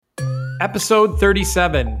Episode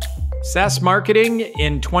 37, SaaS Marketing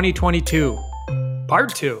in 2022,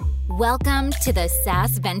 Part 2. Welcome to the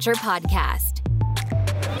SaaS Venture Podcast.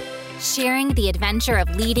 Sharing the adventure of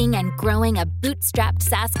leading and growing a bootstrapped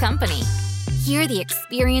SaaS company. Hear the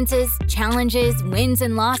experiences, challenges, wins,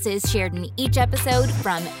 and losses shared in each episode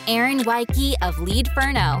from Aaron Weike of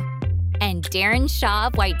Leadferno and Darren Shaw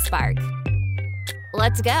of Whitespark.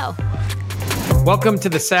 Let's go. Welcome to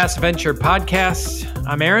the SaaS Venture Podcast.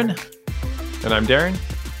 I'm Aaron. And I'm Darren.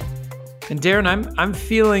 And Darren, I'm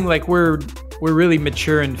feeling like we're really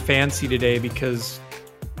mature and fancy today because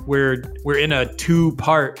we're in a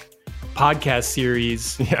 2-part podcast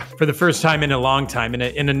series for the first time in a long time.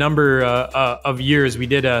 In a number of years, we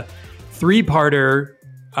did a 3-parter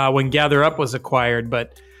when Gather Up was acquired,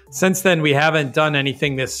 but since then we haven't done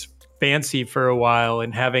anything this fancy for a while,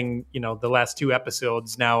 and having the last 2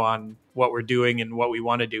 episodes now on what we're doing and what we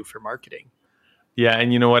want to do for marketing. Yeah,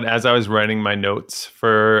 and you know what? As I was writing my notes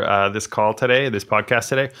for this podcast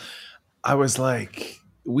today, I was like,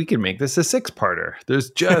 we could make this a 6-parter.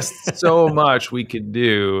 There's just so much we could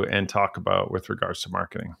do and talk about with regards to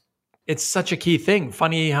marketing. It's such a key thing.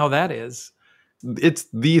 Funny how that is. It's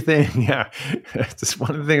the thing. Yeah. It's just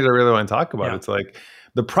one of the things I really want to talk about. Yeah. It's like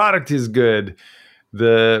the product is good.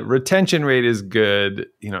 The retention rate is good.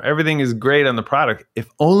 Everything is great on the product. If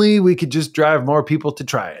only we could just drive more people to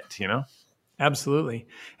try it, Absolutely.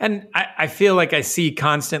 And I feel like I see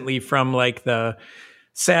constantly from like the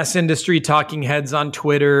SaaS industry talking heads on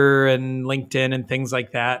Twitter and LinkedIn and things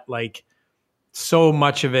like that, like so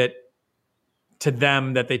much of it to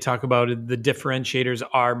them that they talk about, the differentiators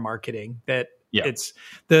are marketing, that it's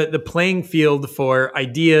the playing field for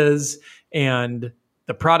ideas and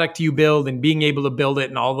the product you build and being able to build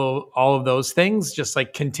it and all of those things just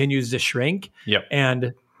like continues to shrink. Yep.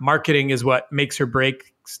 And marketing is what makes or breaks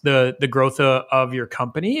the growth of your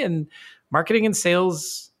company. And marketing and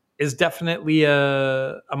sales is definitely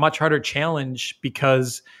a much harder challenge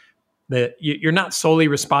because you're not solely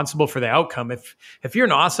responsible for the outcome. If you're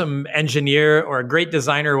an awesome engineer or a great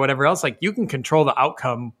designer or whatever else, like you can control the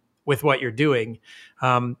outcome with what you're doing.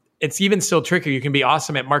 It's even still trickier. You can be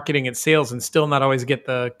awesome at marketing and sales and still not always get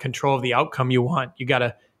the control of the outcome you want. You got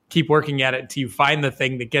to keep working at it until you find the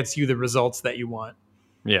thing that gets you the results that you want.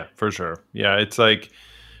 Yeah, for sure. Yeah, it's like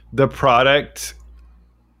the product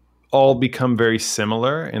all become very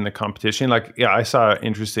similar in the competition. Like, I saw an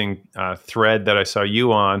interesting thread that I saw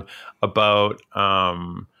you on about,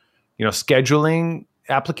 scheduling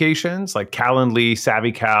applications like Calendly,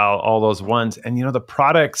 SavvyCal, all those ones. And, the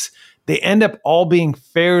products, they end up all being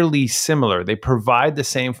fairly similar. They provide the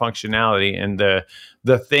same functionality. And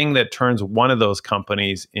the thing that turns one of those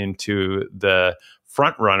companies into the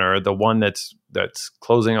front runner, the one that's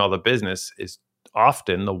closing all the business, is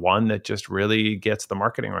often the one that just really gets the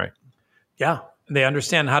marketing right. Yeah. They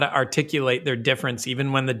understand how to articulate their difference,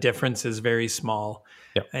 even when the difference is very small,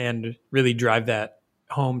 and really drive that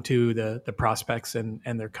home to the prospects and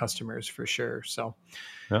their customers for sure. So,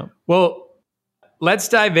 well, let's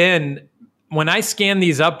dive in. When I scan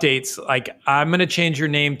these updates, like I'm going to change your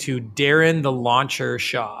name to Darren the Launcher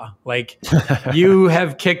Shaw. Like you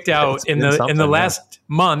have kicked out in the last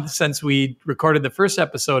month since we recorded the first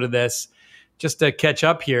episode of this. Just to catch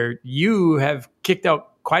up here, you have kicked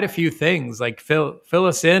out quite a few things. Like fill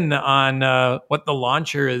us in on what the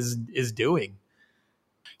launcher is doing.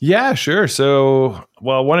 Yeah, sure. So,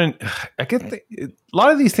 I guess a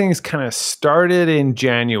lot of these things kind of started in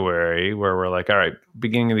January, where we're like, all right,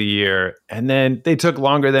 beginning of the year, and then they took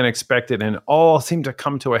longer than expected, and all seemed to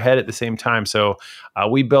come to a head at the same time. So,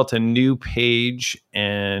 we built a new page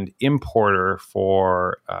and importer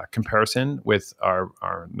for comparison with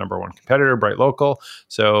our number one competitor, Bright Local.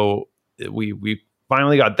 So we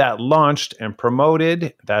finally got that launched and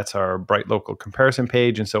promoted. That's our Bright Local comparison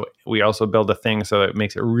page. And so we also build a thing so that it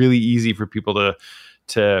makes it really easy for people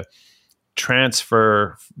to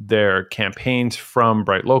transfer their campaigns from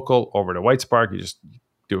Bright Local over to Whitespark. You just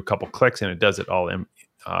do a couple clicks and it does it all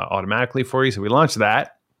automatically for you. So we launched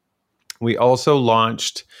that. We also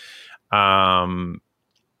launched our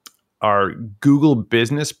Google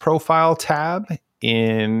Business Profile tab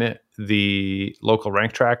in the local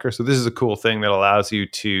rank tracker. So this is a cool thing that allows you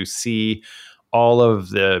to see all of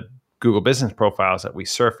the Google business profiles that we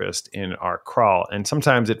surfaced in our crawl. And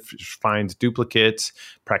sometimes it finds duplicates,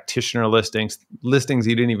 practitioner listings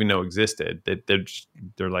you didn't even know existed.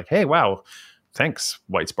 They're like, hey, wow, thanks,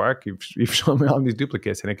 Whitespark. You've shown me all these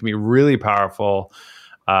duplicates. And it can be really powerful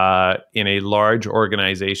in a large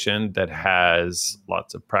organization that has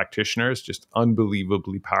lots of practitioners, just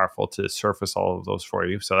unbelievably powerful to surface all of those for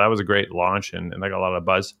you. So that was a great launch and I got a lot of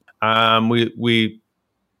buzz. We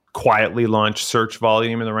quietly launched search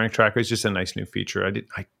volume in the rank tracker. It's just a nice new feature.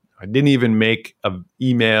 I didn't even make an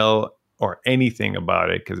email or anything about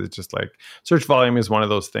it because it's just like search volume is one of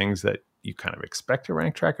those things that you kind of expect a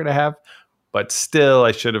rank tracker to have, but still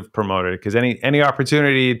I should have promoted it because any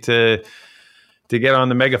opportunity to get on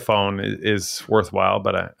the megaphone is worthwhile,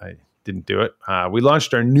 but I didn't do it. We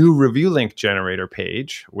launched our new review link generator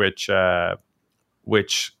page, which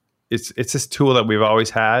it's this tool that we've always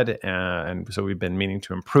had, and so we've been meaning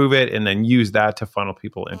to improve it and then use that to funnel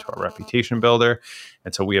people into our reputation builder.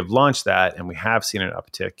 And so we have launched that, and we have seen an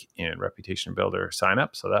uptick in reputation builder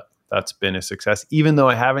signup. So that's been a success, even though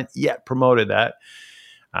I haven't yet promoted that.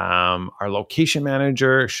 Our location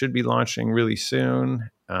manager should be launching really soon.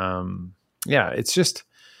 It's just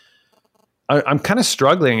I'm kind of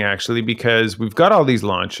struggling actually because we've got all these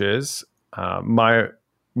launches. My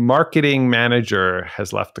marketing manager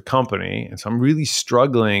has left the company, and so I'm really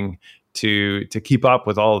struggling to keep up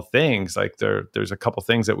with all the things. Like there's a couple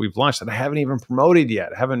things that we've launched that I haven't even promoted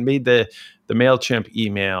yet. I haven't made the MailChimp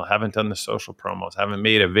email, haven't done the social promos, haven't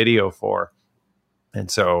made a video for. And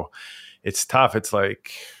so it's tough. It's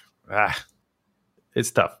like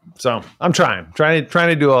it's tough. So I'm trying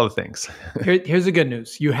to do all the things. Here's the good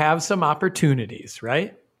news. You have some opportunities,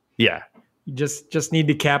 right? Yeah. You just need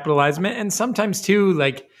to capitalize them. And sometimes too,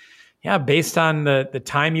 like, yeah, based on the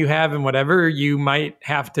time you have and whatever, you might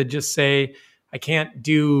have to just say, I can't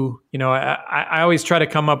do, I always try to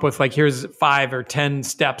come up with like, here's 5 or 10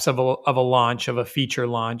 steps of a launch, of a feature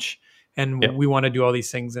launch. And we want to do all these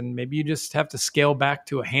things. And maybe you just have to scale back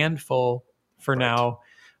to a handful for now.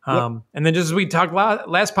 And then just as we talked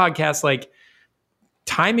last podcast, like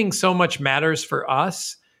timing so much matters for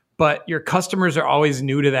us, but your customers are always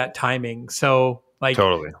new to that timing. So like,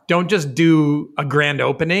 don't just do a grand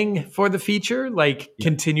opening for the feature, like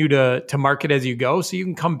continue to market as you go. So you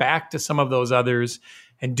can come back to some of those others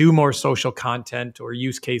and do more social content or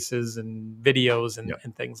use cases and videos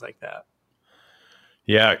and things like that.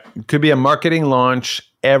 Yeah. It could be a marketing launch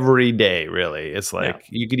every day, really. It's like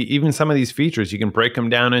you could even some of these features, you can break them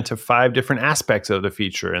down into 5 different aspects of the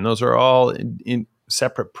feature. And those are all in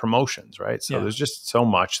separate promotions, right? So there's just so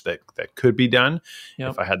much that could be done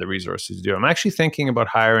if I had the resources to do it. I'm actually thinking about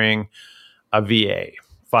hiring a VA.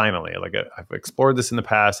 Finally, like I've explored this in the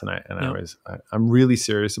past, and I'm really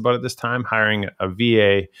serious about it this time. Hiring a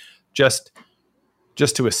VA just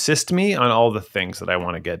to assist me on all the things that I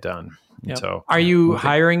want to get done. Yep. So, are you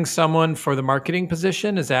hiring someone for the marketing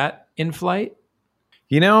position? Is that in flight?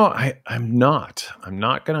 I'm not. I'm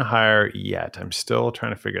not going to hire yet. I'm still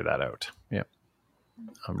trying to figure that out. Yeah.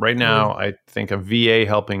 Right now, I think a VA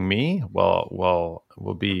helping me will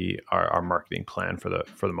be our marketing plan for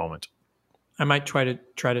the moment. I might try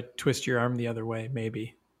to twist your arm the other way,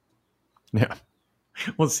 maybe. Yeah,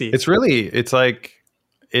 we'll see.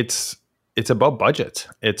 It's about budget.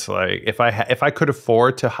 It's like if I could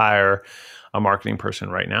afford to hire a marketing person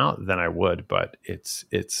right now, then I would. But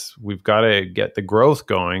we've got to get the growth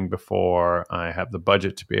going before I have the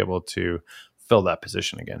budget to be able to fill that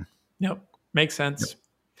position again. Yep, makes sense.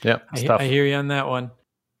 Yep, I hear you on that one.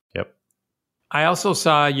 Yep. I also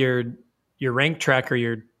saw your rank tracker,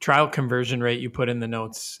 your trial conversion rate you put in the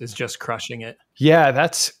notes is just crushing it. Yeah,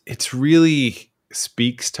 it's really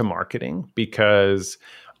speaks to marketing because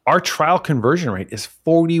our trial conversion rate is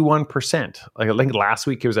 41%. Like I think last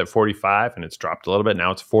week it was at 45 and it's dropped a little bit. Now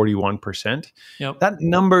it's 41%. Yep. That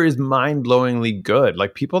number is mind-blowingly good.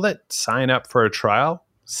 Like people that sign up for a trial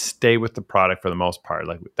stay with the product for the most part.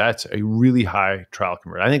 Like that's a really high trial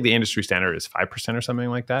conversion. I think the industry standard is 5% or something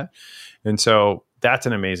like that. And so that's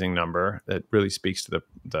an amazing number that really speaks to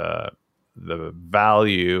the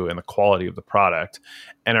value and the quality of the product.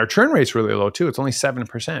 And our churn rate's really low too. It's only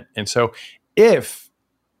 7%. And so if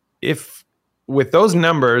with those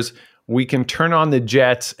numbers, we can turn on the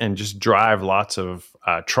jets and just drive lots of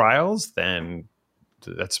trials, then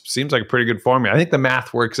that seems like a pretty good formula. I think the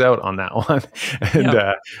math works out on that one.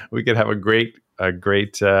 And we could have a great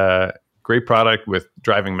product with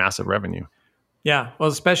driving massive revenue. Yeah. Well,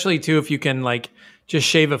 especially too, if you can like just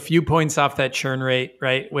shave a few points off that churn rate,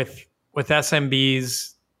 right? With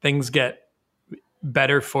SMBs, things get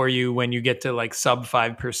better for you when you get to like sub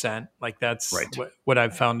 5%. Like that's what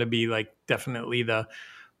I've found to be like definitely the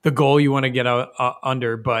goal you want to get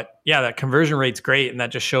under. But yeah, that conversion rate's great. And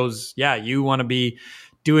that just shows, you want to be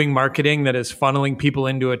doing marketing that is funneling people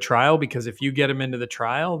into a trial, because if you get them into the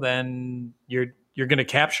trial, then you're going to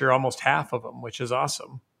capture almost half of them, which is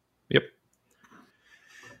awesome. Yep.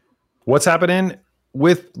 What's happening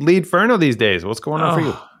with Leadferno these days? What's going on for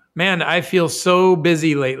you? Man, I feel so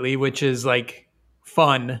busy lately, which is like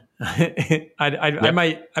fun.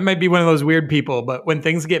 I might be one of those weird people, but when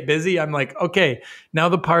things get busy, I'm like, okay, now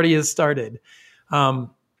the party has started.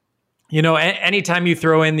 Anytime you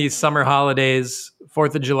throw in these summer holidays,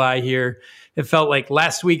 4th of July here, it felt like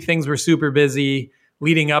last week things were super busy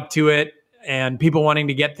leading up to it and people wanting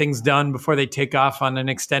to get things done before they take off on an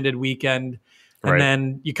extended weekend. And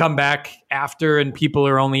then you come back after and people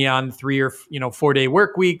are only on 3 or 4 day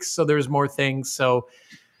work weeks. So there's more things. So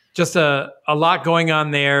just a lot going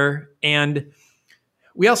on there. And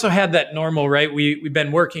we also had that normal, right? We've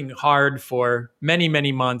been working hard for many,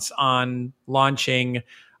 many months on launching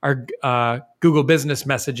our Google Business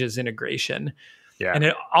Messages integration. Yeah. And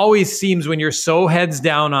it always seems when you're so heads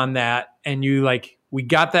down on that and we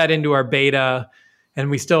got that into our beta and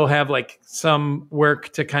we still have like some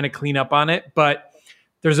work to kind of clean up on it, but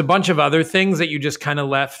there's a bunch of other things that you just kind of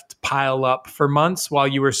left pile up for months while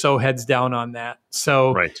you were so heads down on that.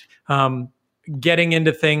 So getting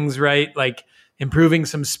into things, right? Like improving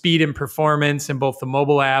some speed and performance in both the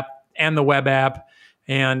mobile app and the web app.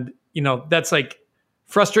 And, that's like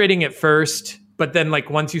frustrating at first, but then like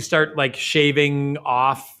once you start like shaving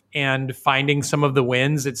off and finding some of the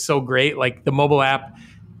wins, it's so great. Like the mobile app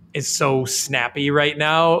is so snappy right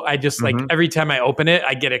now. I just like every time I open it,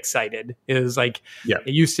 I get excited. It was like,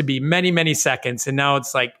 it used to be many, many seconds. And now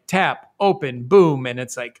it's like tap, open, boom. And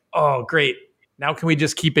it's like, oh, great. Now can we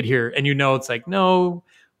just keep it here? And it's like, no,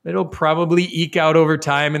 it'll probably eke out over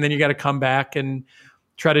time. And then you got to come back and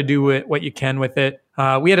try to do what you can with it.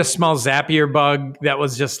 We had a small Zapier bug that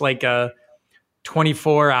was just like a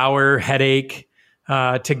 24-hour headache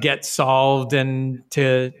to get solved and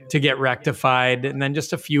to get rectified. And then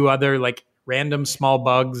just a few other like random small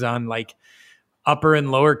bugs on like upper and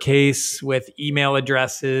lowercase with email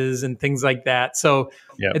addresses and things like that. So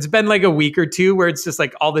it's been like a week or two where it's just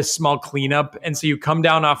like all this small cleanup. And so you come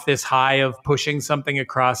down off this high of pushing something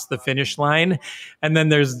across the finish line. And then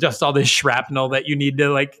there's just all this shrapnel that you need to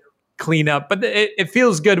like clean up. But it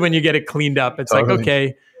feels good when you get it cleaned up. It's like,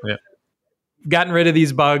 okay, gotten rid of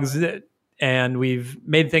these bugs and we've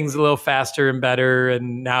made things a little faster and better.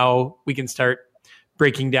 And now we can start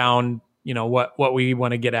breaking down, what we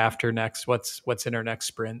want to get after next, what's in our next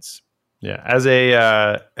sprints. Yeah. As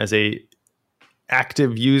a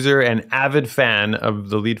active user and avid fan of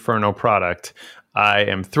the Leadferno product, I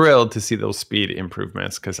am thrilled to see those speed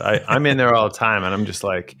improvements because I'm in there all the time and I'm just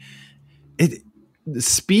like,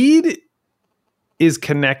 speed is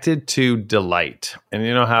connected to delight. And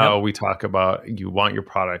you know how we talk about you want your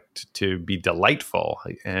product to be delightful.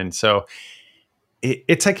 And so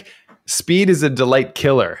it's like speed is a delight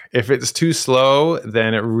killer. If it's too slow,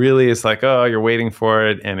 then it really is like, oh, you're waiting for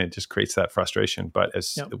it. And it just creates that frustration. But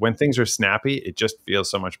when things are snappy, it just feels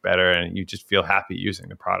so much better and you just feel happy using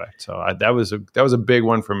the product. So that was a big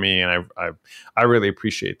one for me. And I really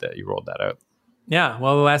appreciate that you rolled that out. Yeah.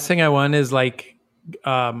 Well, the last thing I want is like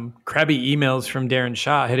crabby emails from Darren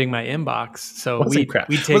Shaw hitting my inbox. So we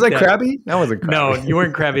take was I crabby? That wasn't crabby. No, you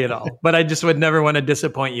weren't crabby at all. But I just would never want to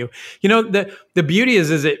disappoint you. The beauty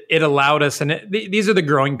is it allowed us, and these are the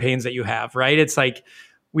growing pains that you have, right? It's like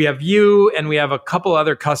we have you and we have a couple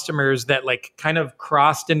other customers that like kind of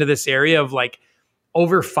crossed into this area of like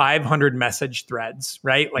over 500 message threads,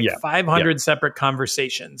 right? Like 500 separate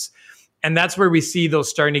conversations. And that's where we see those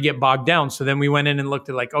starting to get bogged down. So then we went in and looked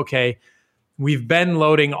at like, okay, we've been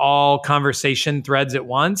loading all conversation threads at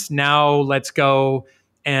once. Now let's go.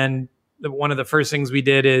 And one of the first things we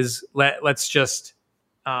did is let's just,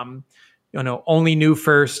 only new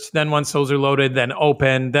first. Then once those are loaded, then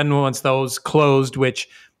open. Then once those closed, which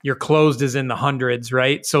your closed is in the hundreds,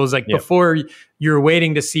 right? So it's like before you're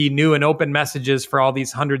waiting to see new and open messages for all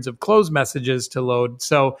these hundreds of closed messages to load.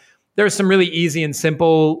 So there's some really easy and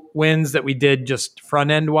simple wins that we did just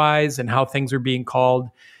front end wise and how things are being called.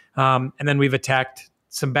 And then we've attacked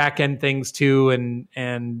some back end things too.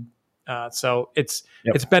 And so it's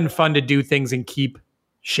been fun to do things and keep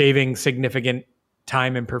shaving significant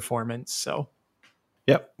time and performance. So.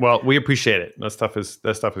 Yep. Well, we appreciate it. That stuff is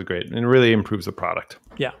great and it really improves the product.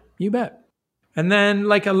 Yeah, you bet. And then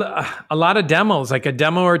like a lot of demos, like a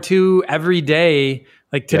demo or two every day.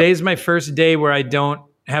 Like today's my first day where I don't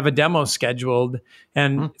have a demo scheduled,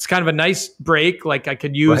 and it's kind of a nice break. Like I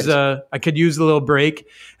could use a little break.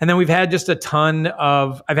 And then I've had a ton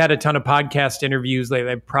of podcast interviews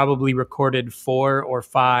lately. I've probably recorded 4 or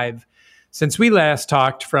 5 since we last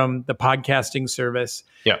talked from the podcasting service.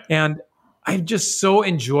 Yeah. And I've just so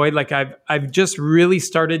enjoyed, like I've just really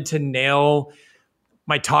started to nail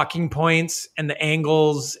my talking points and the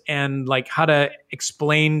angles and like how to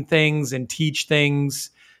explain things and teach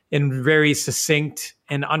things in very succinct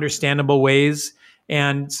and understandable ways.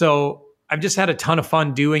 And so I've just had a ton of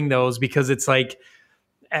fun doing those because it's like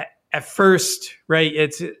at first,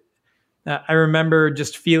 right? I remember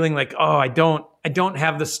just feeling like, oh, I don't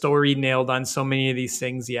have the story nailed on so many of these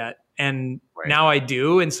things yet. And now I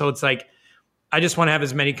do. And so it's like, I just want to have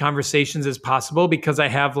as many conversations as possible because I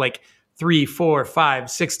have like 3, 4, 5,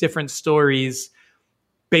 6 different stories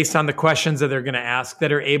based on the questions that they're going to ask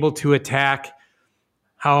that are able to attack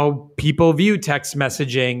how people view text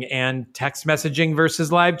messaging and text messaging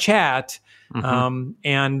versus live chat.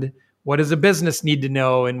 And what does a business need to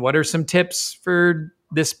know? And what are some tips for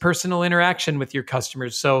this personal interaction with your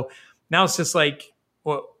customers? So now it's just like,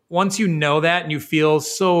 well, once you know that and you feel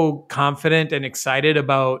so confident and excited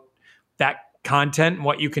about that content and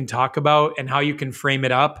what you can talk about and how you can frame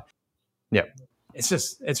it up. Yeah.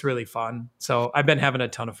 It's really fun. So I've been having a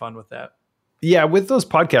ton of fun with that. Yeah, with those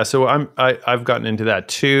podcasts. So I've gotten into that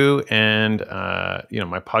too, and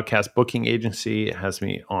my podcast booking agency has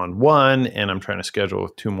me on one, and I'm trying to schedule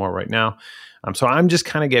 2 more right now. So I'm just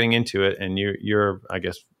kind of getting into it, and you're I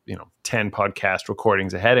guess 10 podcast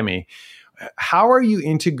recordings ahead of me. How are you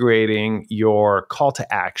integrating your call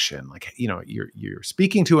to action? Like you're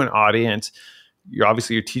speaking to an audience. You're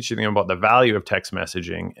teaching them about the value of text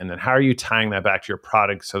messaging. And then how are you tying that back to your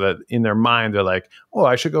product so that in their mind, they're like, oh,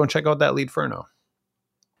 I should go and check out that Leadferno?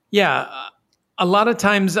 Yeah. A lot of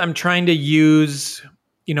times I'm trying to use,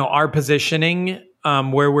 our positioning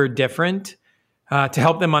where we're different to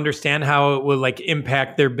help them understand how it will like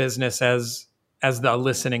impact their business as the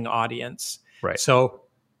listening audience. Right. So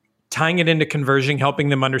tying it into conversion, helping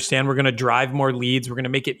them understand we're going to drive more leads. We're going to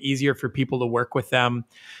make it easier for people to work with them.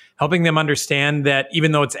 Helping them understand that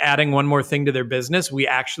even though it's adding one more thing to their business, we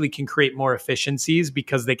actually can create more efficiencies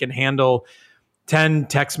because they can handle 10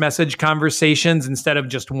 text message conversations instead of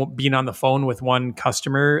just being on the phone with one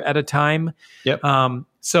customer at a time. Yep.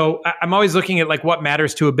 So I'm always looking at like what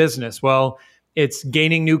matters to a business. Well, it's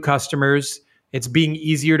gaining new customers. It's being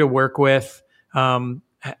easier to work with,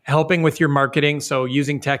 helping with your marketing. So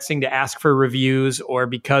using texting to ask for reviews, or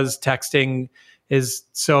because texting is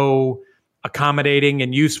so accommodating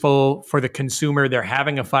and useful for the consumer, they're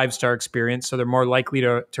having a 5-star experience, so they're more likely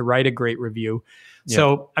to write a great review. Yeah.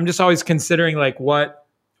 So I'm just always considering like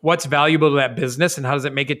what's valuable to that business and how does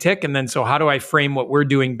it make it tick? And then so how do I frame what we're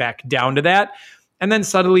doing back down to that? And then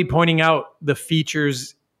subtly pointing out the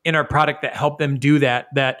features in our product that help them do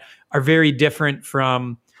that are very different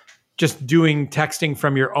from just doing texting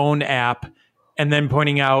from your own app, and then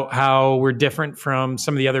pointing out how we're different from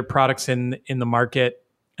some of the other products in the market.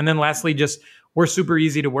 And then lastly, just we're super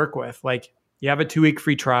easy to work with. Like you have a 2-week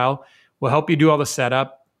free trial. We'll help you do all the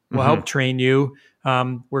setup. We'll help train you.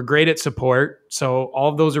 We're great at support. So all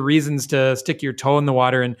of those are reasons to stick your toe in the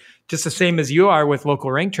water. And just the same as you are with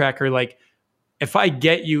Local Rank Tracker, like if I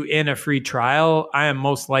get you in a free trial, I am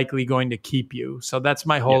most likely going to keep you. So that's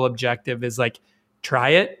my whole objective is like, try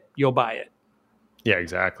it, you'll buy it. Yeah,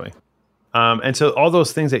 exactly. And so all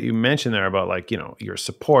those things that you mentioned there about like, your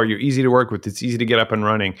support, you're easy to work with, it's easy to get up and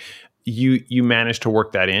running. You managed to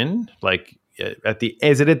work that in, like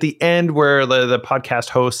is it at the end where the podcast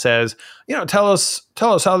host says, tell us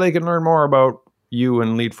how they can learn more about you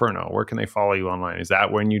and Leadferno. Where can they follow you online? Is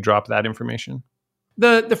that when you drop that information?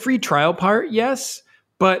 The free trial part, yes.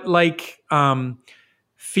 But like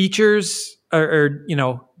features or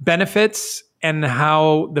benefits and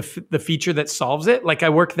how the feature that solves it, like I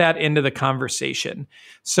work that into the conversation.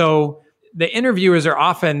 So the interviewers are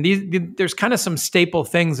often, there's kind of some staple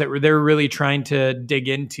things that they're really trying to dig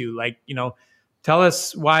into, like, tell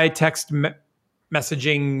us why text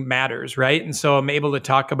messaging matters, right? And so I'm able to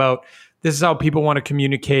talk about, this is how people want to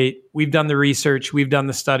communicate. We've done the research, we've done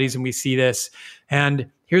the studies, and we see this.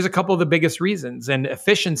 And here's a couple of the biggest reasons. And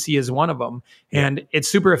efficiency is one of them. Yeah. And it's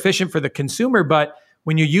super efficient for the consumer, but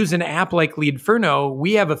when you use an app like Leadferno,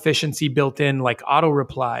 we have efficiency built in, like auto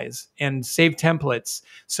replies and save templates,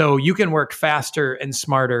 so you can work faster and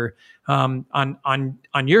smarter on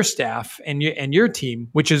your staff and your team,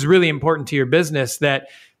 which is really important to your business. That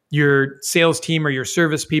your sales team or your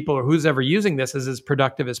service people or who's ever using this is as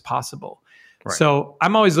productive as possible. Right. So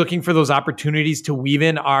I'm always looking for those opportunities to weave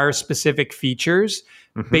in our specific features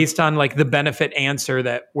based on like the benefit answer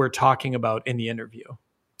that we're talking about in the interview.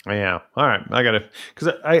 Yeah. All right. I got to, because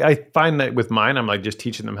I find that with mine, I'm like just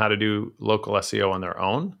teaching them how to do local SEO on their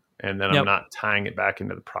own. And then I'm not tying it back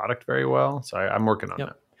into the product very well. So I'm working on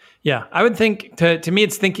that. Yeah. I would think to me,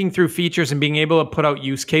 it's thinking through features and being able to put out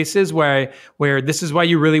use cases where this is why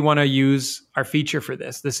you really want to use our feature for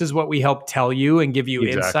this. This is what we help tell you and give you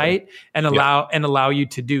insight and allow you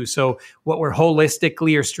to do. So what we're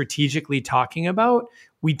holistically or strategically talking about,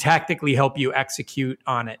 we tactically help you execute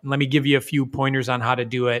on it. And let me give you a few pointers on how to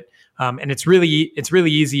do it. And it's really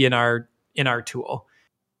easy in our tool.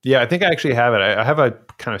 Yeah, I think I actually have it. I have a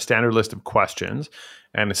kind of standard list of questions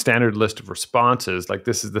and a standard list of responses. Like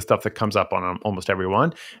this is the stuff that comes up on almost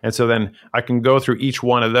everyone. And so then I can go through each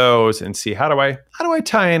one of those and see how do I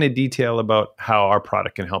tie in a detail about how our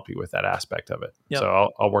product can help you with that aspect of it. Yep. So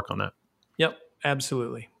I'll work on that. Yep,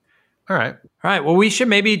 absolutely. All right. Well, we should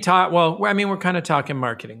maybe talk. Well, I mean, we're kind of talking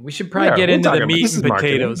marketing. We should probably get into the meat and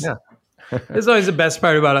potatoes. Yeah. This is always the best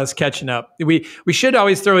part about us catching up. We should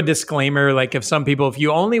always throw a disclaimer, like if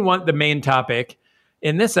you only want the main topic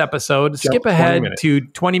in this episode, skip ahead to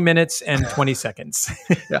 20 minutes and 20 seconds.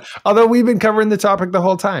 Yeah. Although we've been covering the topic the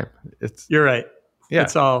whole time. You're right. Yeah.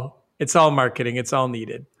 It's all marketing. It's all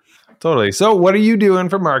needed. Totally. So what are you doing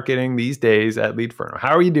for marketing these days at Leadferno?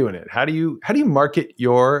 How are you doing it? How do you market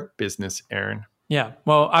your business, Aaron? Yeah.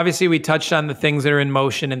 Well, obviously we touched on the things that are in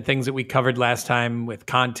motion and things that we covered last time with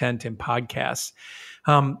content and podcasts.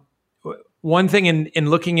 One thing in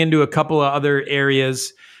looking into a couple of other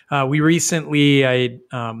areas, we recently,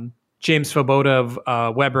 James Svoboda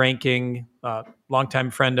of Web Ranking, longtime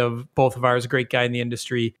friend of both of ours, a great guy in the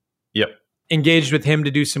industry. Yep. Engaged with him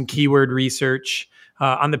to do some keyword research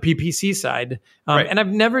on the PPC side. Right. And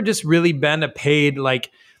I've never just really been a paid,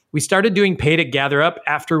 we started doing paid at GatherUp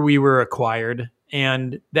after we were acquired.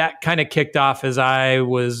 And that kind of kicked off as I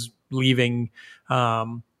was leaving.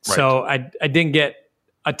 So I didn't get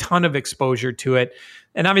a ton of exposure to it.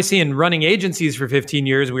 And obviously in running agencies for 15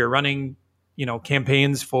 years, we were running,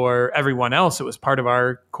 campaigns for everyone else. It was part of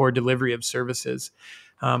our core delivery of services.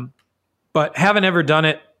 But haven't ever done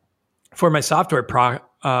it for my software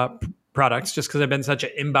products just because I've been such an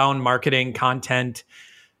inbound marketing content,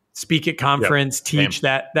 speak at conference, teach,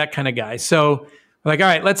 that kind of guy. So all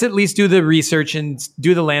right, let's at least do the research and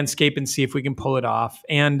do the landscape and see if we can pull it off.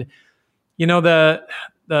 And, the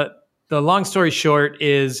long story short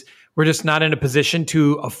is we're just not in a position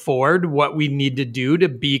to afford what we need to do to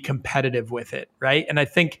be competitive with it. Right. And I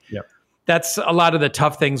think that's a lot of the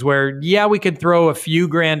tough things where, we could throw a few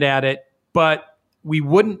grand at it, but we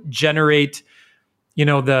wouldn't generate,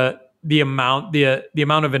 the amount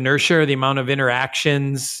of inertia, the amount of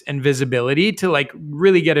interactions and visibility to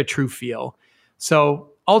really get a true feel.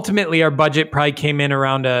 So ultimately our budget probably came in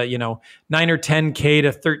around $9 or $10K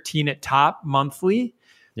to 13 at top monthly.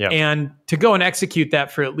 Yeah. And to go and execute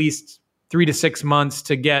that for at least 3 to 6 months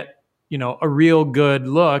to get, a real good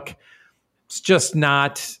look, it's just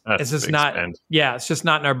not, it's just not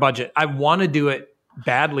in our budget. I want to do it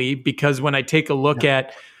badly because when I take a look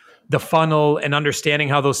at the funnel and understanding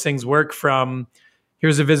how those things work from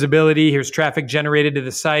here's a visibility, here's traffic generated to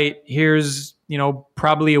the site, here's,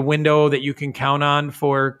 probably a window that you can count on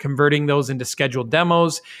for converting those into scheduled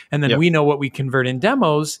demos. And then we know what we convert in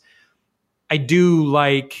demos. I do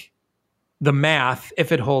like the math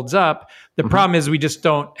if it holds up. The problem is we just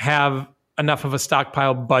don't have enough of a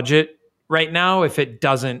stockpile budget right now if it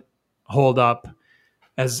doesn't hold up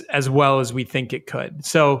as well as we think it could.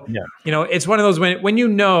 So, it's one of those when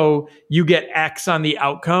you get X on the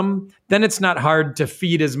outcome, then it's not hard to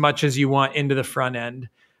feed as much as you want into the front end.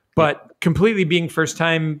 But completely being first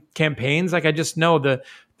time campaigns, I just know the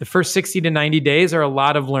first 60 to 90 days are a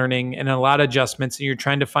lot of learning and a lot of adjustments, and you're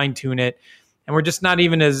trying to fine tune it. And we're just not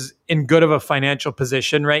even as in good of a financial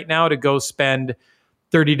position right now to go spend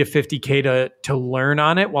 30 to 50K to learn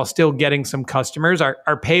on it while still getting some customers.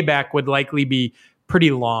 Our payback would likely be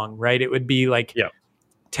pretty long, right? It would be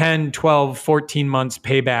 10, 12, 14 months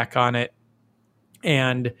payback on it.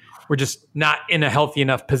 And we're just not in a healthy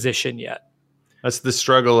enough position yet. That's the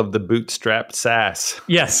struggle of the bootstrapped SaaS.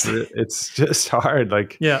 Yes. It's just hard.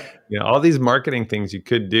 All these marketing things you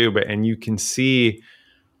could do, and you can see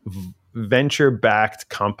venture-backed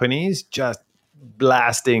companies just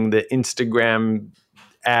blasting the Instagram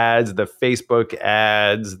ads, the Facebook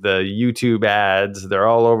ads, the YouTube ads. They're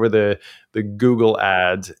all over the Google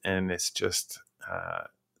ads. And it's just,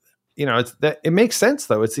 it makes sense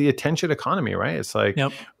though. It's the attention economy, right? It's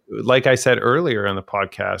like I said earlier on the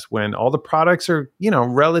podcast, when all the products are,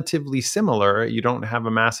 relatively similar, you don't have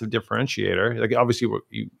a massive differentiator. Obviously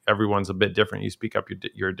everyone's a bit different. You speak up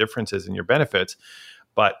your differences and your benefits,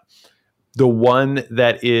 but the one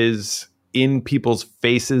that is in people's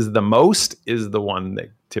faces the most is the one that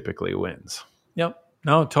typically wins. Yep.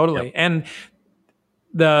 No, totally. Yep. And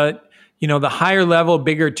the higher level,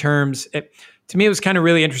 bigger terms, to me, it was kind of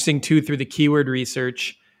really interesting too, through the keyword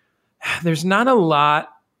research. There's not a lot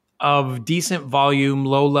of decent volume,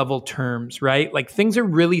 low level terms, right? Things are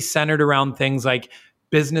really centered around things like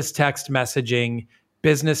business text messaging,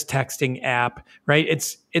 business texting app, right?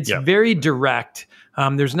 It's very direct.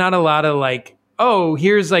 There's not a lot of like, oh,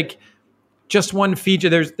 here's like just one feature.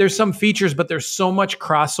 There's some features, but there's so much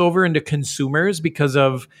crossover into consumers because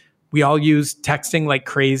of we all use texting like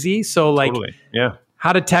crazy. So like, Totally. Yeah.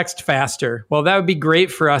 How to text faster. Well, that would be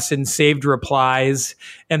great for us in saved replies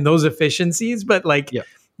and those efficiencies. But like,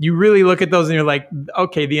 you really look at those and you're like,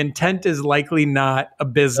 okay, the intent is likely not a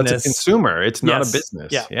business. That's a consumer. It's not a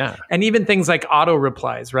business. Yeah. And even things like auto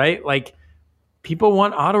replies, right? Like people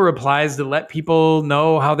want auto replies to let people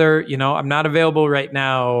know how they're, I'm not available right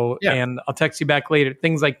now and I'll text you back later,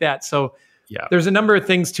 things like that. So there's a number of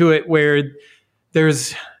things to it where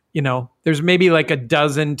there's maybe like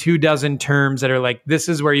 2 dozen terms that are like, this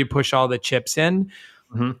is where you push all the chips in.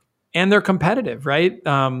 Mm-hmm. And they're competitive, right?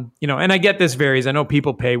 And I get this varies. I know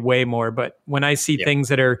people pay way more, but when I see things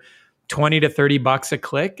that are $20 to $30 a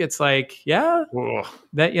click, it's like,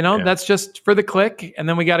 that's just for the click. And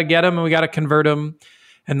then we got to get them and we got to convert them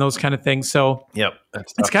and those kind of things. So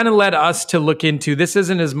it's kind of led us to look into, this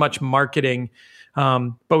isn't as much marketing,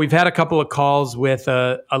 but we've had a couple of calls with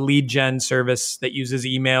a lead gen service that uses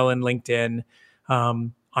email and LinkedIn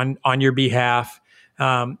on your behalf.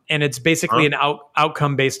 And it's basically an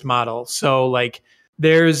outcome-based model. So like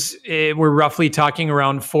we're roughly talking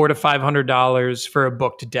around $400 to $500 for a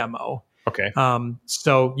booked demo. Okay.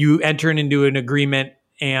 So you enter into an agreement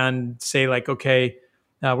and say like, okay,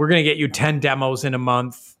 we're going to get you 10 demos in a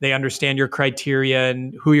month. They understand your criteria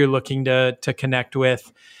and who you're looking to connect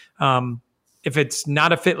with. If it's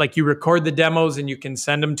not a fit, like you record the demos and you can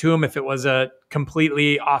send them to them. If it was a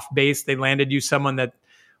completely off base, they landed you someone that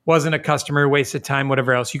wasn't a customer, waste of time,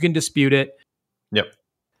 whatever else, you can dispute it. Yep.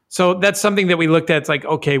 So that's something that we looked at. It's like,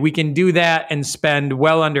 okay, we can do that and spend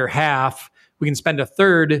well under half. We can spend a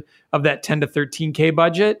third of that 10 to 13K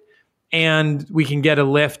budget, and we can get a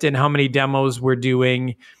lift in how many demos we're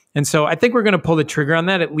doing. And so I think we're going to pull the trigger on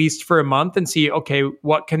that at least for a month and see, okay,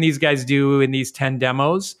 what can these guys do in these 10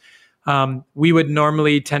 demos? We would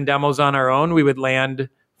normally 10 demos on our own. We would land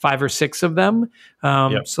 5 or 6 of them.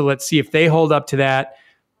 So let's see if they hold up to that.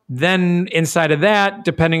 Then inside of that,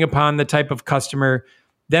 depending upon the type of customer,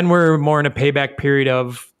 then we're more in a payback period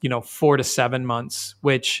of, 4 to 7 months,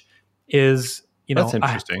 which is, that's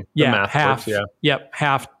interesting. Half.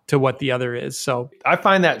 Half to what the other is. So I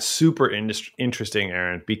find that super interesting,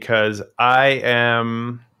 Aaron, because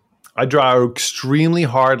I draw an extremely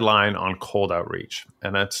hard line on cold outreach.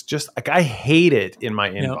 And that's just like, I hate it in my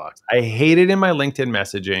inbox. I hate it in my LinkedIn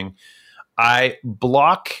messaging. I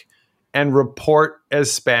block and report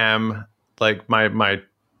as spam, like my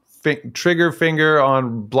trigger finger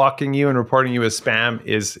on blocking you and reporting you as spam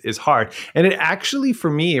is hard. And it actually,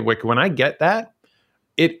 for me, like when I get that,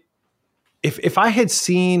 if I had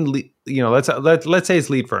seen, let's say it's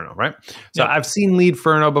Leadferno, right? So I've seen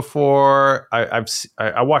Leadferno before. I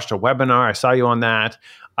watched a webinar. I saw you on that.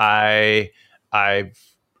 I've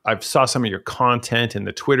saw some of your content in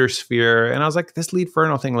the Twitter sphere, and I was like, this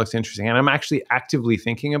Leadferno thing looks interesting, and I'm actually actively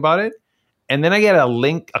thinking about it. And then I get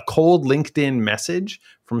a cold LinkedIn message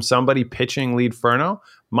from somebody pitching Leadferno.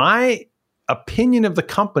 My opinion of the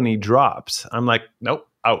company drops. I'm like, nope,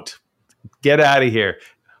 out. Get out of here.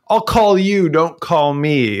 I'll call you, don't call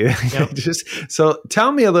me. So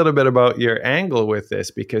tell me a little bit about your angle with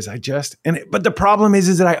this, because but the problem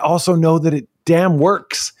is that I also know that it damn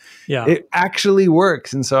works. Yeah. It actually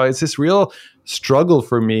works. And so it's this real struggle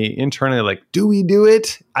for me internally. Like, do we do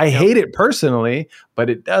it? I hate it personally, but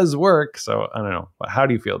it does work. So I don't know. How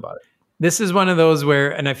do you feel about it? This is one of those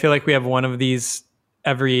where, and I feel like we have one of these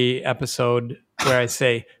every episode where I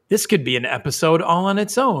say, this could be an episode all on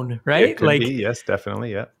its own, right? It could be, yes,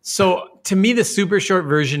 definitely, yeah. So to me, the super short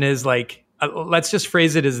version is like, let's just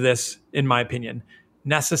phrase it as this, in my opinion,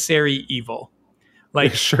 necessary evil.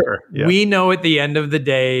 Like, sure, yeah. We know at the end of the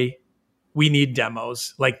day, we need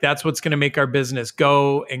demos. Like that's what's going to make our business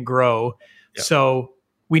go and grow. Yeah. So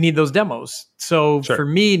we need those demos. So for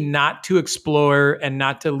me, not to explore and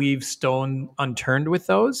not to leave stone unturned with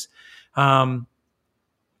those,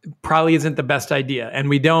 probably isn't the best idea. And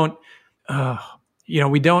we don't,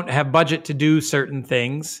 we don't have budget to do certain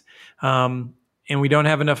things. And we don't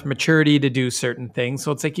have enough maturity to do certain things.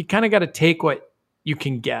 So it's like, you kind of got to take what you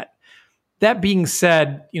can get. That being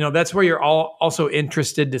said, that's where you're all also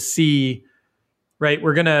interested to see, right?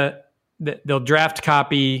 They'll draft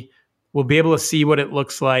copy. We'll be able to see what it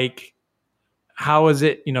looks like. How is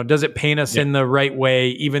it, does it paint us in the right way,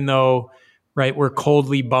 even though, right, we're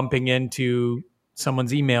coldly bumping into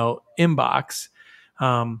someone's email inbox.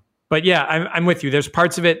 But yeah, I'm with you. There's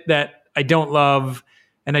parts of it that I don't love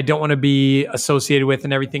and I don't want to be associated with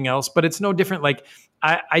and everything else, but it's no different. Like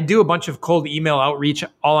I do a bunch of cold email outreach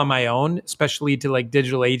all on my own, especially to like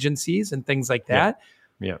digital agencies and things like that.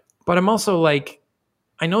 Yeah. But I'm also like,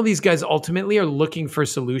 I know these guys ultimately are looking for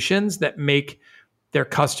solutions that make their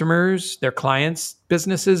customers, their clients'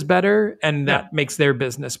 businesses better, and that makes their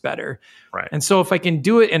business better. Right. And so if I can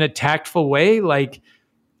do it in a tactful way, like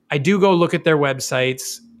I do go look at their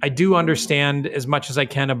websites, I do understand as much as I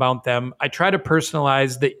can about them. I try to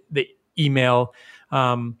personalize the email.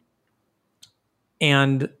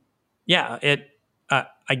 And yeah,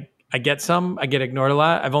 I get I get ignored a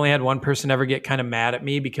lot. I've only had one person ever get kind of mad at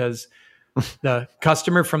me because the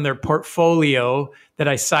customer from their portfolio that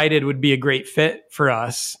I cited would be a great fit for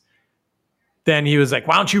us. Then he was like,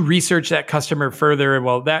 why don't you research that customer further?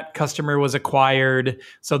 Well, that customer was acquired,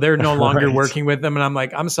 so they're no longer working with them. And I'm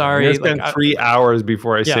like, I'm sorry. It's been 3 hours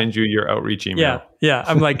before I send you your outreach email. Yeah.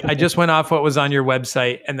 I'm like, I just went off what was on your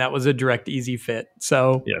website, and that was a direct, easy fit.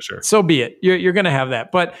 So yeah, sure. So be it. You're going to have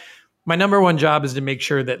that. But my number one job is to make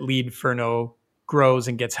sure that Leadferno grows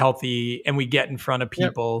and gets healthy, and we get in front of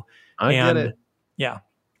people. Yep. I get it. Yeah.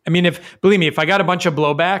 I mean, believe me, if I got a bunch of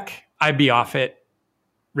blowback, I'd be off it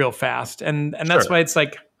real fast. And that's why it's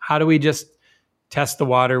like, how do we just test the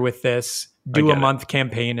water with this, do a month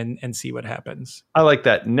campaign and see what happens? I like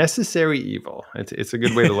that. Necessary evil. It's a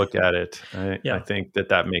good way to look at it. I think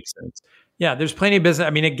that makes sense. Yeah. There's plenty of business. I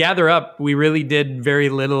mean, at Gather Up, we really did very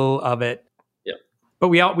little of it. Yeah. But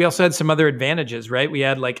we also had some other advantages, right? We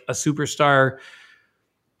had like a superstar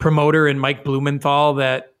promoter in Mike Blumenthal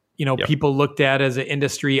that, people looked at as an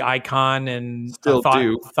industry icon and still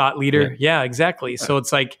thought leader. Yeah, exactly. So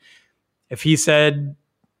it's like, if he said,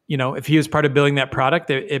 if he was part of building that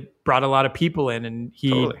product, it brought a lot of people in, and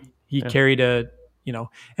he carried and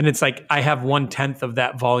it's like, I have 1/10 of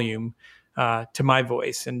that volume to my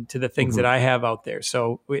voice and to the things that I have out there.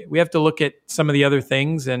 So we have to look at some of the other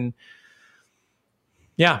things, and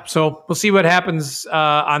so we'll see what happens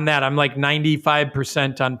on that. I'm like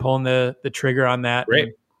 95% on pulling the trigger on that.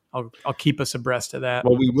 Great. I'll keep us abreast of that.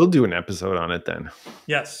 Well, we will do an episode on it then.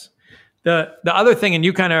 Yes. The other thing, and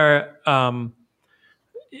you kind of,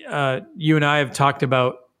 you and I have talked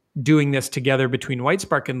about doing this together between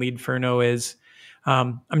Whitespark and Leadferno, is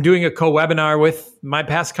I'm doing a co-webinar with my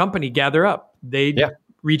past company, Gather Up. They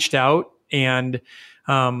reached out and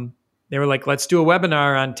they were like, let's do a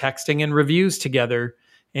webinar on texting and reviews together.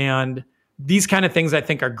 And these kind of things I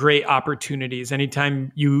think are great opportunities.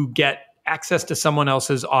 Anytime you get access to someone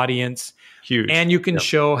else's audience, huge, and you can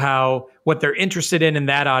show what they're interested in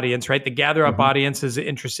that audience, right? The Gather Up audience is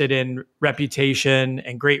interested in reputation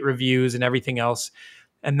and great reviews and everything else.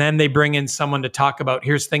 And then they bring in someone to talk about,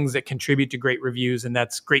 here's things that contribute to great reviews. And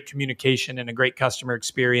that's great communication and a great customer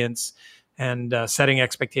experience and setting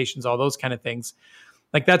expectations, all those kind of things.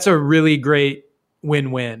 Like, that's a really great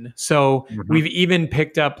win-win. So we've even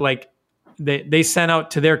picked up, like, they sent out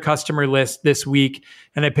to their customer list this week,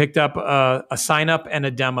 and they picked up a sign up and a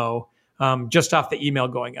demo just off the email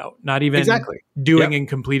going out, not even doing and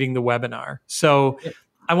completing the webinar. So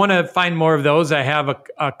I want to find more of those. I have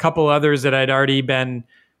a couple others that I'd already been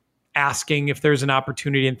asking if there's an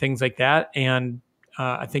opportunity and things like that. And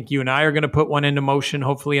I think you and I are going to put one into motion,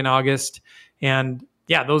 hopefully in August. And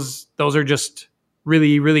those are just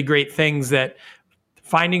really, really great things, that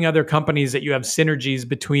finding other companies that you have synergies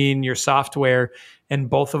between your software, and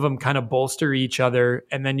both of them kind of bolster each other.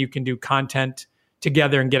 And then you can do content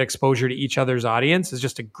together and get exposure to each other's audience, is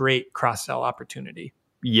just a great cross-sell opportunity.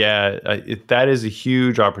 Yeah, that is a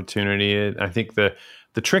huge opportunity. I think the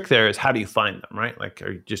trick there is, how do you find them, right? Like,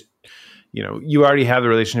 are you just, you already have the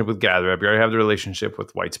relationship with Gather Up, you already have the relationship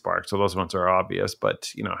with Whitespark, so those ones are obvious.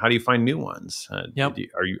 But how do you find new ones?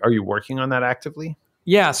 Are you working on that actively?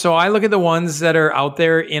 Yeah, so I look at the ones that are out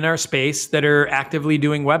there in our space that are actively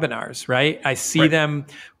doing webinars, right? I see them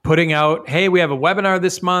putting out, hey, we have a webinar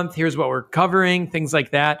this month, here's what we're covering, things like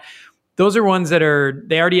that. Those are ones that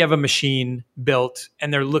they already have a machine built,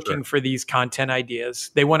 and they're looking for these content ideas.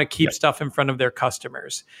 They want to keep stuff in front of their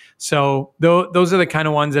customers. So those are the kind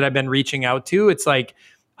of ones that I've been reaching out to. It's like,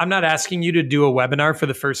 I'm not asking you to do a webinar for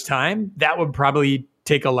the first time. That would probably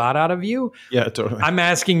take a lot out of you. Yeah, totally. I'm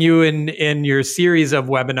asking you in your series of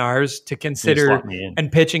webinars to consider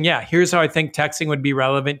and pitching. Yeah, here's how I think texting would be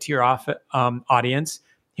relevant to your audience.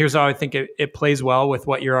 Here's how I think it plays well with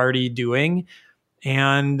what you're already doing.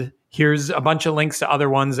 And here's a bunch of links to other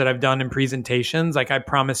ones that I've done in presentations. Like, I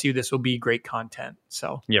promise you, this will be great content.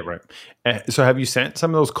 So yeah, right. So have you sent some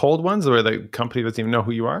of those cold ones where the company doesn't even know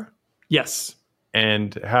who you are? Yes.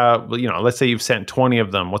 And how, let's say you've sent 20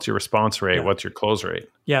 of them. What's your response rate? What's your close rate?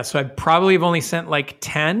 Yeah. So I probably have only sent like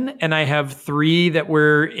 10, and I have 3 that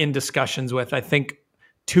we're in discussions with. I think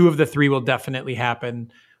two of the three will definitely happen.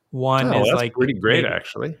 One is that's like pretty great,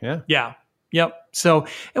 actually. Yeah. Yeah. Yep. So,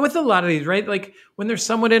 and with a lot of these, right? Like when there's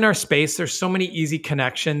someone in our space, there's so many easy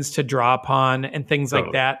connections to draw upon and things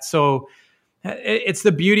like that. So it's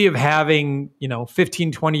the beauty of having,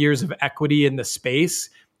 15, 20 years of equity in the space,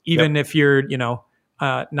 even if you're,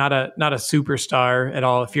 not a superstar at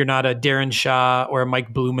all. If you're not a Darren Shaw or a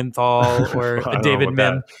Mike Blumenthal or a David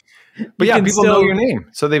Mim. But yeah, people know your name.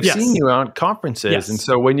 So they've seen you on conferences. Yes. And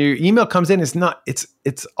so when your email comes in,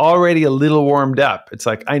 it's already a little warmed up. It's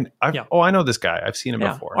like, I know this guy. I've seen him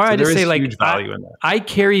before. Or so I just say huge value in that. I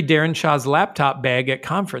carry Darren Shaw's laptop bag at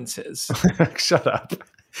conferences. Shut up.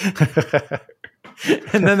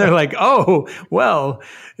 And then they're like, oh, well,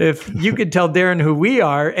 if you could tell Darren who we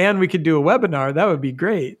are and we could do a webinar, that would be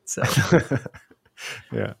great. So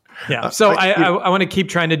yeah. Yeah. So I want to keep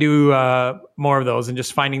trying to do more of those and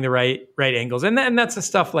just finding the right angles. And that's the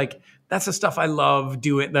stuff I love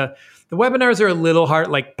doing. The webinars are a little hard.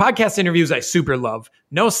 Like podcast interviews, I super love.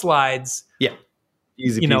 No slides. Yeah.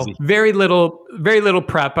 Easy peasy. Very little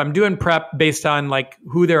prep. I'm doing prep based on like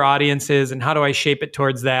who their audience is and how do I shape it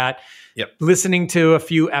towards that. Yep. Listening to a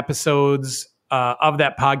few episodes of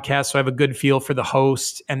that podcast so I have a good feel for the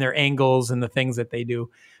host and their angles and the things that they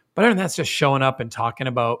do. But other than that, it's just showing up and talking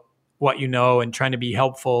about what you know and trying to be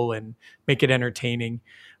helpful and make it entertaining.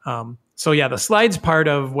 So yeah, the slides part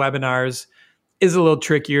of webinars is a little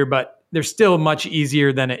trickier, but they're still much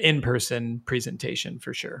easier than an in-person presentation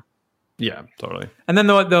for sure. Yeah, totally. And then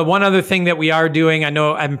the one other thing that we are doing,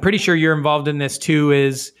 I'm pretty sure you're involved in this too,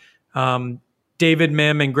 is David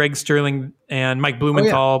Mim and Greg Sterling and Mike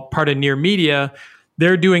Blumenthal, part of Near Media.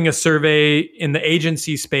 They're doing a survey in the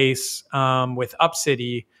agency space with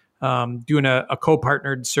UpCity, doing a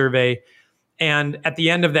co-partnered survey. And at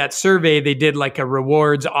the end of that survey, they did like a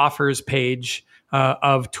rewards offers page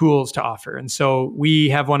of tools to offer. And so we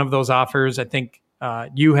have one of those offers. I think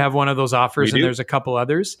you have one of those offers, and there's a couple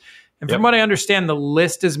others. And from what I understand, the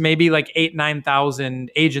list is maybe like 9,000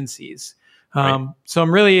 agencies. So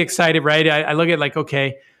I'm really excited, right? I look at like,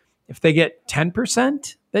 okay, if they get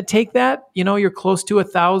 10% that take that, you're close to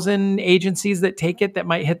 1,000 agencies that take it that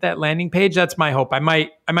might hit that landing page. That's my hope. I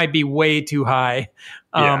might be way too high.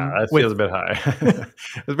 That feels a bit high.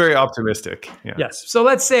 It's very optimistic. Yeah. Yes. So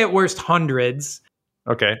let's say at worst hundreds.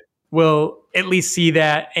 Okay. We'll at least see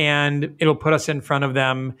that, and it'll put us in front of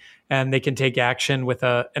them, and they can take action with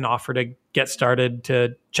an offer to get started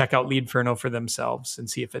to check out Leadferno for themselves and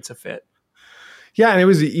see if it's a fit. Yeah, and it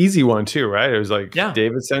was the easy one too, right? It was like,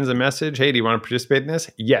 David sends a message, hey, do you want to participate in this?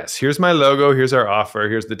 Yes, here's my logo, here's our offer,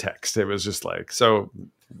 here's the text. It was just like, so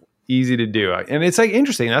easy to do. And it's like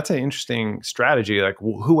interesting. That's an interesting strategy. Like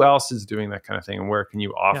who else is doing that kind of thing? And where can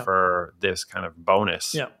you offer this kind of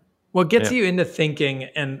bonus? Yeah. Well, it gets you into thinking.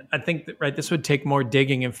 And I think that, this would take more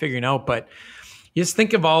digging and figuring out, but you just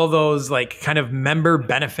think of all those like kind of member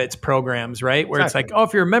benefits programs, right? Where it's like, oh,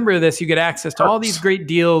 if you're a member of this, you get access to all these great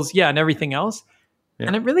deals. Yeah. And everything else. Yeah.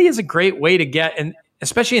 And it really is a great way to get, and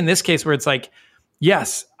especially in this case where it's like,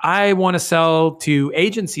 yes, I want to sell to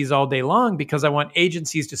agencies all day long because I want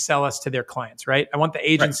agencies to sell us to their clients, right? I want the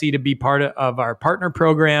agency to be part of our partner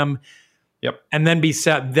program, and then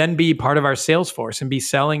be part of our sales force and be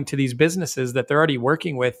selling to these businesses that they're already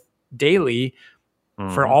working with daily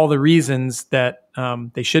for all the reasons that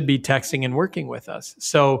they should be texting and working with us.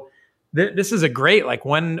 So this is a great, like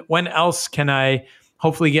when else can I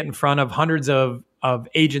hopefully get in front of hundreds of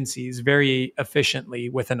agencies very efficiently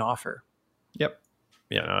with an offer? Yep.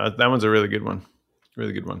 Yeah, no, that one's a really good one.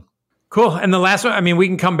 Really good one. Cool. And the last one, we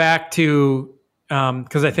can come back to,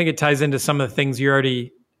 because I think it ties into some of the things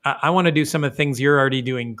I want to do some of the things you're already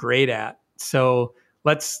doing great at. So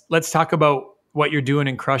let's talk about what you're doing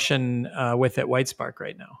and crushing with at Whitespark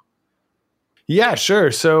right now. Yeah,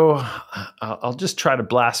 sure. So I'll just try to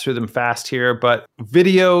blast through them fast here, but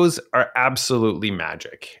videos are absolutely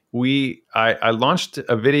magic. I launched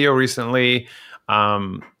a video recently.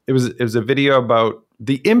 It was a video about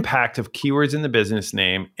the impact of keywords in the business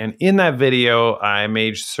name. And in that video, I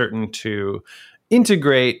made certain to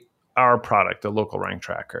integrate our product, the local rank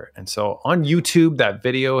tracker. And so on YouTube, that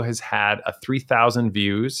video has had 3,000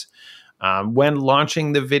 views. When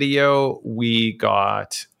launching the video, we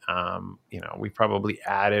got, we probably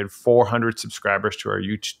added 400 subscribers to our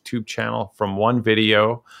YouTube channel from one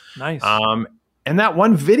video. Nice. And that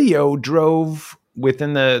one video drove,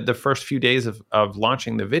 within the first few days of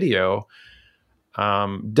launching the video,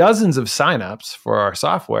 dozens of signups for our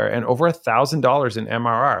software and over $1,000 in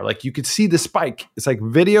MRR. Like you could see the spike. It's like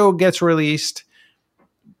video gets released.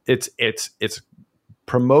 It's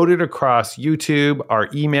promoted across YouTube, our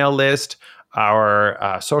email list,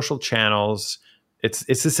 our social channels. it's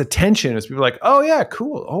this attention. It's people like, oh yeah,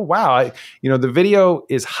 cool. Oh wow. The video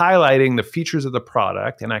is highlighting the features of the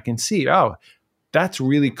product, and I can see, oh, that's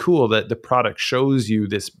really cool that the product shows you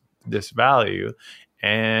this value,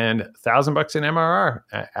 and $1,000 in MRR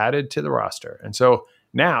added to the roster. And so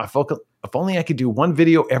now, if only I could do one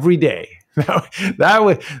video every day, that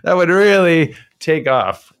would really take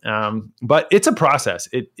off. But it's a process.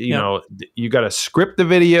 You got to script the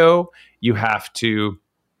video. You have to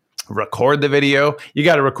record the video. You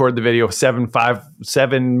got to record the video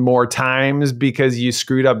 7 more times because you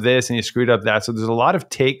screwed up this and you screwed up that. So there's a lot of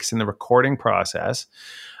takes in the recording process.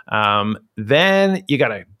 Then you got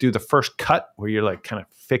to do the first cut where you're like kind of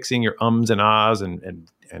fixing your ums and ahs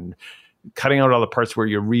and cutting out all the parts where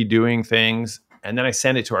you're redoing things. And then I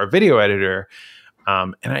send it to our video editor.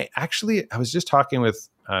 And I was just talking with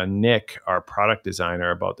Nick, our product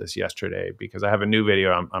designer, about this yesterday, because I have a new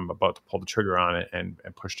video I'm about to pull the trigger on it and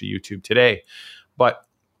push to YouTube today. But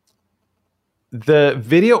the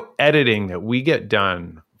video editing that we get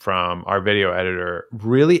done from our video editor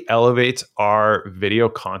really elevates our video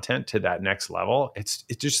content to that next level. It's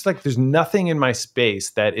just like there's nothing in my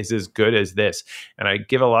space that is as good as this. And I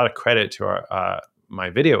give a lot of credit to my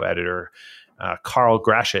video editor, Carl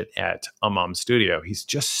Grashit at Studio. He's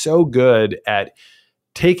just so good at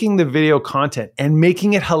taking the video content and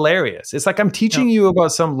making it hilarious. It's like I'm teaching you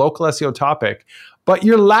about some local SEO topic, but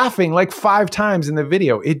you're laughing like 5 times in the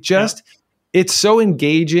video. It's so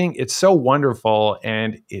engaging. It's so wonderful.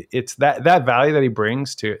 And it's that value that he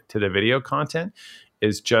brings to the video content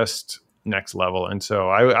is just next level. And so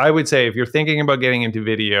I would say if you're thinking about getting into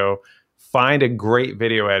video, find a great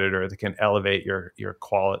video editor that can elevate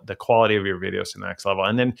the quality of your videos to the next level.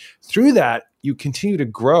 And then through that, you continue to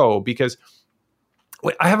grow, because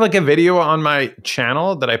I have like a video on my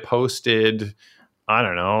channel that I posted, I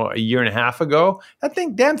don't know, a year and a half ago. That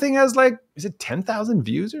damn thing has like, is it 10,000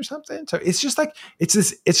 views or something? So it's just like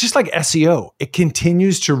SEO. It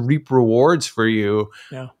continues to reap rewards for you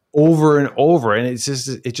over and over. And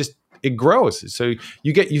it grows. So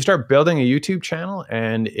you start building a YouTube channel,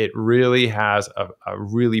 and it really has a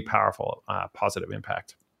really powerful, positive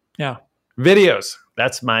impact. Yeah. Videos.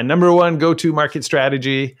 That's my number one go-to market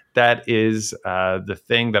strategy. That is the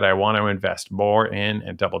thing that I want to invest more in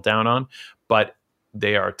and double down on, but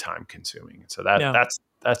they are time consuming. So that's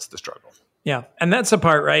the struggle. Yeah. And that's the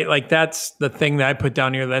part, right? Like that's the thing that I put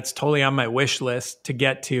down here. That's totally on my wish list to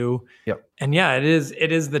get to. Yep. And yeah, it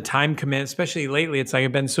is the time commit, especially lately. It's like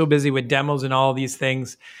I've been so busy with demos and all these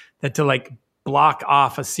things that to like block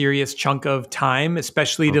off a serious chunk of time,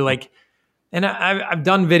 especially to like, and I've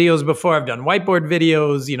done videos before. I've done whiteboard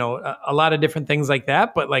videos, a lot of different things like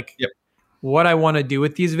that. But like what I want to do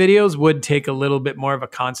with these videos would take a little bit more of a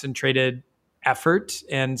concentrated effort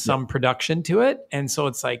and some production to it. And so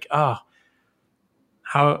it's like,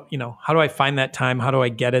 how do I find that time? How do I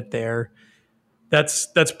get it there? That's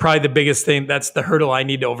probably the biggest thing. That's the hurdle I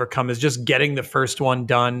need to overcome, is just getting the first one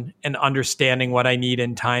done and understanding what I need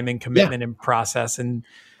in time and commitment and process. And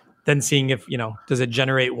then seeing if, does it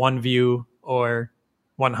generate 1 view or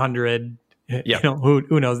 100?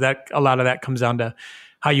 Who knows? That a lot of that comes down to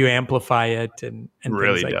how you amplify it and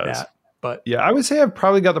really things like does. that. But yeah, I would say I've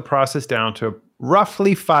probably got the process down to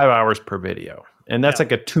roughly 5 hours per video. And that's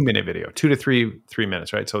like a 2-minute video, 2 to 3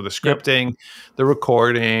 minutes, right? So the scripting, the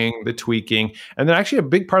recording, the tweaking, and then actually a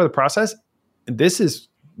big part of the process, this is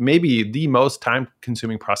maybe the most time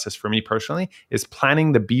consuming process for me personally, is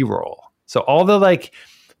planning the B-roll. So all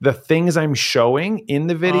the things I'm showing in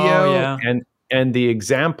the video and the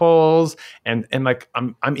examples and like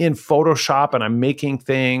I'm in Photoshop and I'm making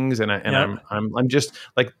things and I'm just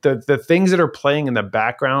like the things that are playing in the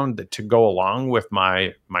background to go along with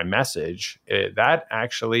my message. That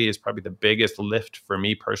actually is probably the biggest lift for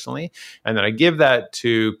me personally. And then I give that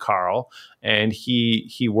to Carl, and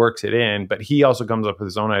he works it in, but he also comes up with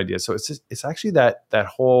his own ideas. So it's actually that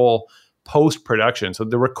whole post-production. So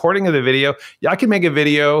the recording of the video, I can make a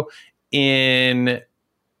video in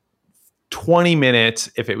 20 minutes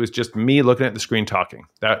if it was just me looking at the screen talking.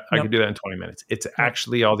 That I could do that in 20 minutes. It's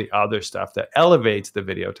actually all the other stuff that elevates the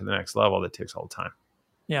video to the next level that takes all the time.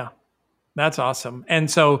 Yeah. That's awesome. And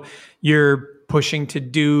so you're pushing to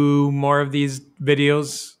do more of these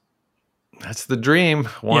videos? That's the dream.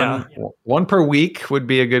 One per week would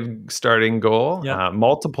be a good starting goal.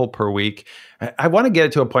 Multiple per week. I want to get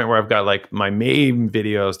it to a point where I've got like my main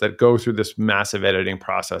videos that go through this massive editing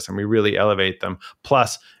process and we really elevate them.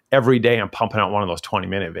 Plus every day I'm pumping out one of those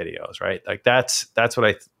 20-minute videos, right? Like that's what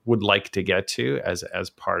I would like to get to as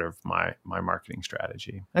part of my marketing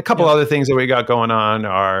strategy. A couple other things that we got going on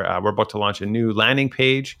are we're about to launch a new landing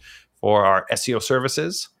page for our SEO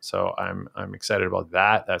services. So I'm excited about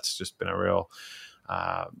that. That's just been a real,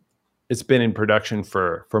 it's been in production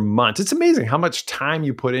for months. It's amazing how much time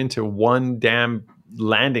you put into one damn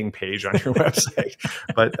landing page on your website.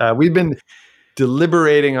 But we've been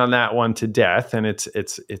deliberating on that one to death, and it's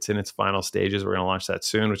in its final stages. We're going to launch that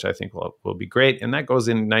soon, which I think will be great. And that goes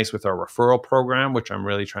in nice with our referral program, which I'm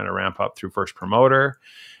really trying to ramp up through First Promoter.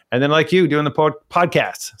 And then like you doing the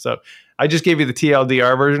podcast. So I just gave you the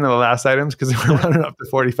TLDR version of the last items because we're running up to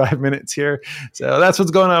 45 minutes here. So that's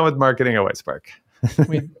what's going on with marketing at Whitespark.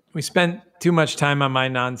 We spent too much time on my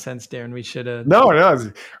nonsense, Darren. We should have. No,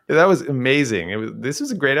 that was amazing. This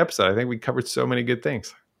was a great episode. I think we covered so many good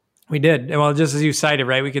things. We did. Well, just as you cited,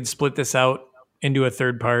 right? We could split this out into a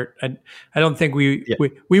third part. I don't think we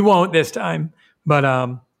won't this time, but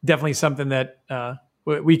definitely something that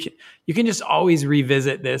you can just always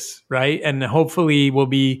revisit this, right? And hopefully we'll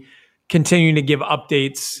be continuing to give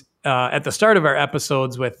updates at the start of our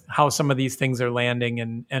episodes with how some of these things are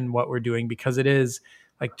landing and what we're doing, because it is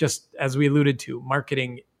like, just as we alluded to,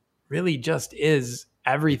 marketing really just is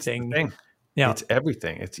everything. Yeah, it's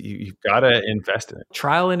everything. It's you've got to invest in it.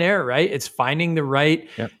 Trial and error, right? It's finding the right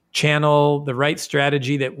channel, the right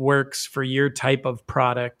strategy that works for your type of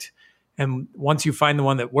product. And once you find the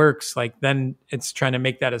one that works, like, then it's trying to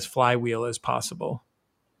make that as flywheel as possible.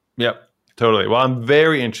 Yep, totally. Well, I'm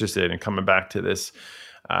very interested in coming back to this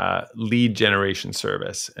lead generation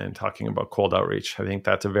service and talking about cold outreach. I think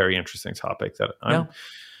that's a very interesting topic that I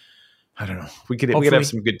don't know. We could have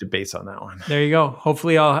some good debates on that one. There you go.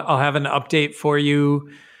 Hopefully I'll have an update for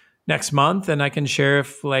you next month, and I can share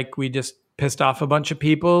if like we just pissed off a bunch of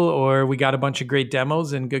people or we got a bunch of great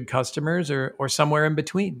demos and good customers or somewhere in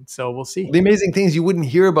between. So we'll see. The amazing thing is you wouldn't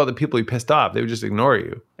hear about the people you pissed off. They would just ignore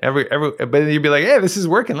you. But you'd be like, hey, this is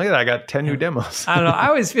working. Look at that. I got 10 new demos. I don't know. I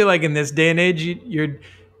always feel like in this day and age,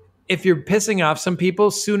 if you're pissing off some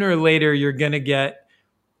people, sooner or later, you're going to get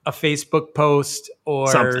a Facebook post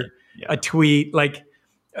or a tweet. Like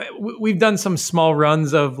we've done some small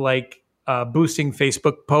runs of like boosting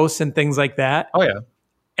Facebook posts and things like that. Oh yeah.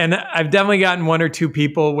 And I've definitely gotten one or two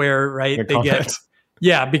people where, they get,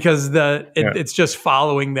 because it's just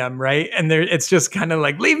following them, right? And it's just kind of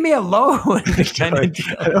like, leave me alone.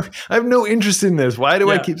 I have no interest in this. Why do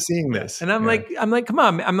I keep seeing this? And I'm like, come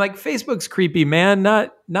on. I'm like, Facebook's creepy, man.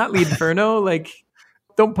 Not Leadferno. Like,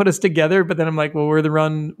 don't put us together. But then I'm like, well, we're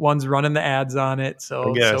the ones running the ads on it.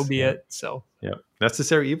 So be it. So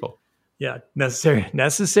necessary evil. Yeah,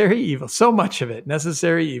 necessary evil. So much of it,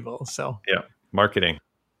 necessary evil. So marketing.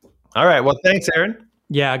 All right. Well, thanks, Aaron.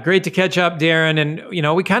 Yeah, great to catch up, Darren.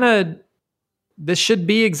 And, this should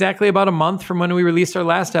be exactly about a month from when we released our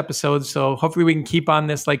last episode. So hopefully we can keep on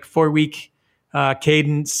this 4-week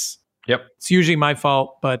cadence. Yep. It's usually my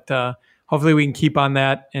fault, but hopefully we can keep on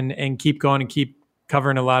that and keep going and keep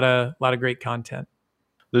covering a lot of great content.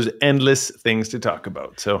 There's endless things to talk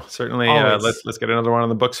about. So certainly let's get another one on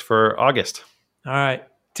the books for August. All right.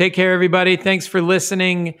 Take care, everybody. Thanks for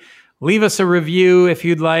listening. Leave us a review if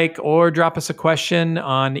you'd like, or drop us a question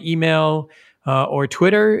on email or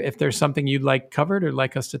Twitter if there's something you'd like covered or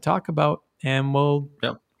like us to talk about. And we'll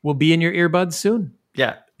be in your earbuds soon.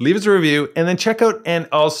 Yeah. Leave us a review and then check out and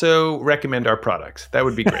also recommend our products. That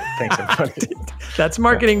would be great. Thanks, everybody. That's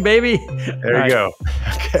marketing, baby. There you go.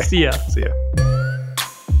 Okay. See ya.